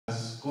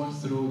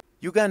through.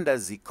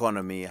 Uganda's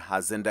economy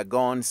has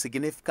undergone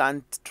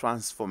significant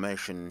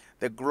transformation.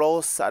 The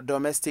gross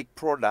domestic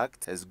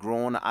product has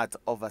grown at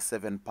over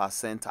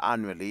 7%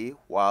 annually,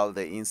 while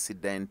the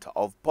incidence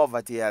of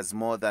poverty has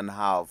more than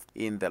halved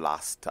in the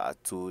last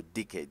 2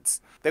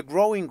 decades. The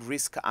growing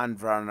risk and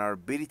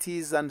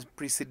vulnerabilities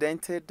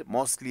unprecedented,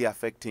 mostly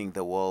affecting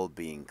the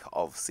well-being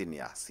of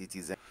senior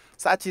citizens.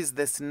 Such is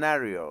the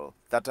scenario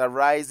that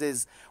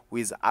arises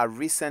with a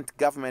recent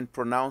government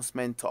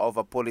pronouncement of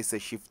a policy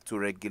shift to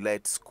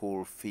regulate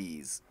school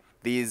fees.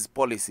 These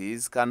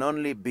policies can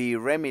only be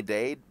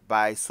remedied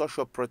by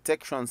social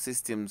protection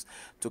systems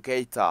to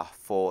cater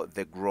for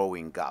the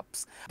growing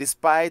gaps.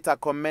 Despite a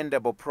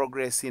commendable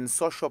progress in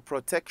social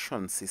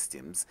protection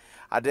systems,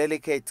 a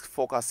delicate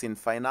focus in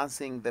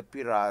financing the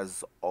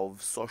pillars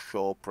of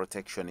social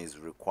protection is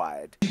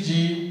required. The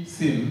G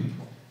theme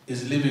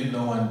is leaving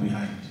no one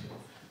behind.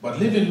 But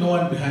leaving no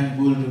one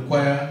behind will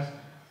require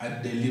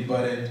a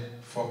deliberate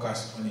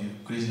focus on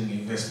increasing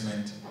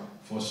investment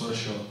for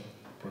social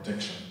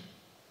protection.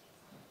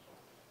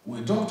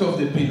 We talked of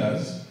the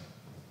pillars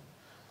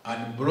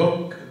and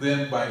broke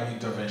them by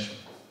intervention.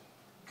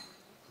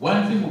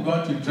 One thing we're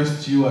going to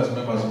interest you as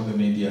members of the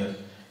media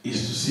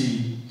is to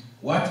see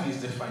what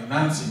is the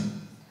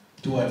financing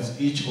towards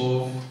each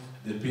of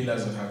the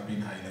pillars that have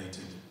been highlighted.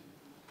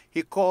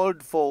 He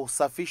called for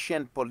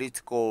sufficient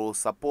political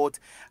support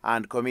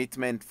and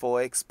commitment for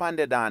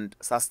expanded and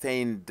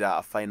sustained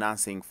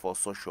financing for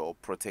social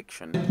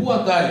protection. The poor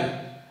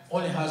guy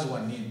only has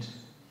one need: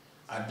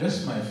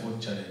 address my food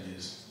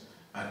challenges,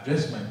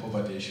 address my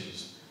poverty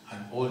issues,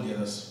 and all the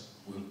others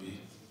will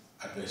be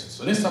addressed.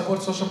 So let's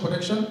support social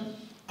protection,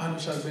 and we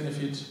shall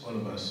benefit all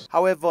of us.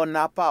 However,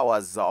 NAPA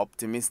was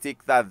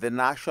optimistic that the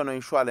national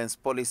insurance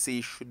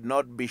policy should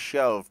not be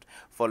shelved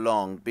for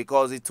long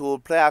because it will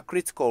play a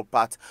critical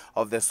part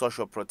of the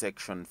social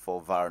protection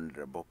for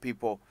vulnerable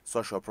people.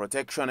 Social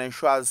protection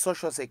ensures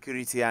social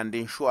security and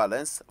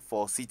insurance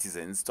for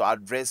citizens to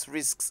address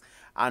risks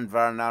and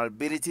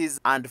vulnerabilities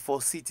and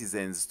for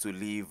citizens to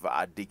live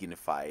a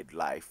dignified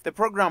life. The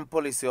Program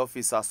Policy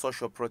Officer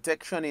Social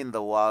Protection in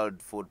the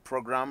World Food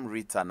Programme,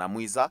 Rita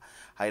Namwiza,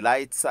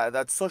 highlights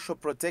that social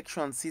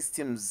protection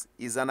systems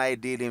is an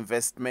ideal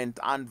investment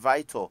and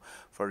vital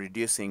for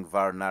reducing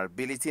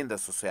vulnerability in the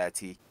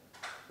society.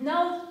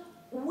 Now,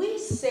 we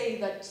say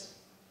that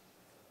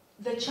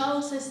the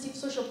Child Sensitive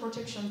Social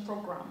Protection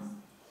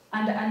Program,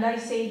 and I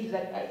said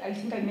that, I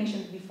think I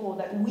mentioned before,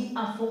 that we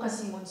are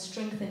focusing on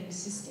strengthening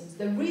systems.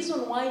 The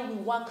reason why we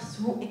work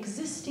through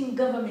existing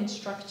government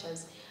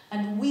structures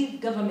and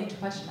with government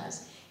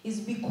partners is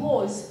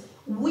because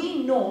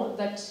we know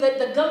that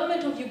the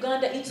government of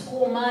Uganda, its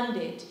core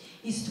mandate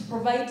is to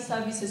provide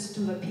services to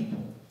the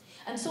people.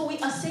 And so we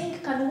are saying,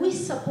 can we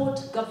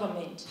support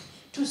government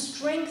to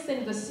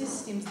strengthen the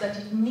systems that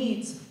it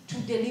needs to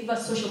deliver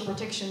social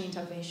protection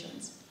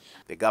interventions?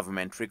 The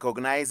government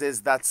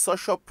recognizes that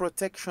social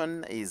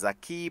protection is a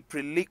key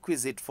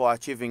prerequisite for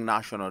achieving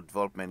national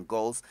development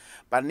goals,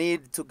 but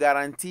need to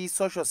guarantee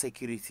social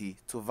security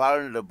to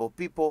vulnerable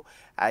people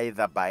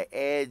either by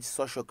age,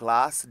 social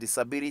class,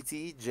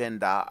 disability,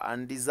 gender,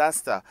 and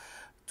disaster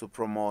to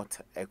promote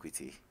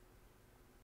equity.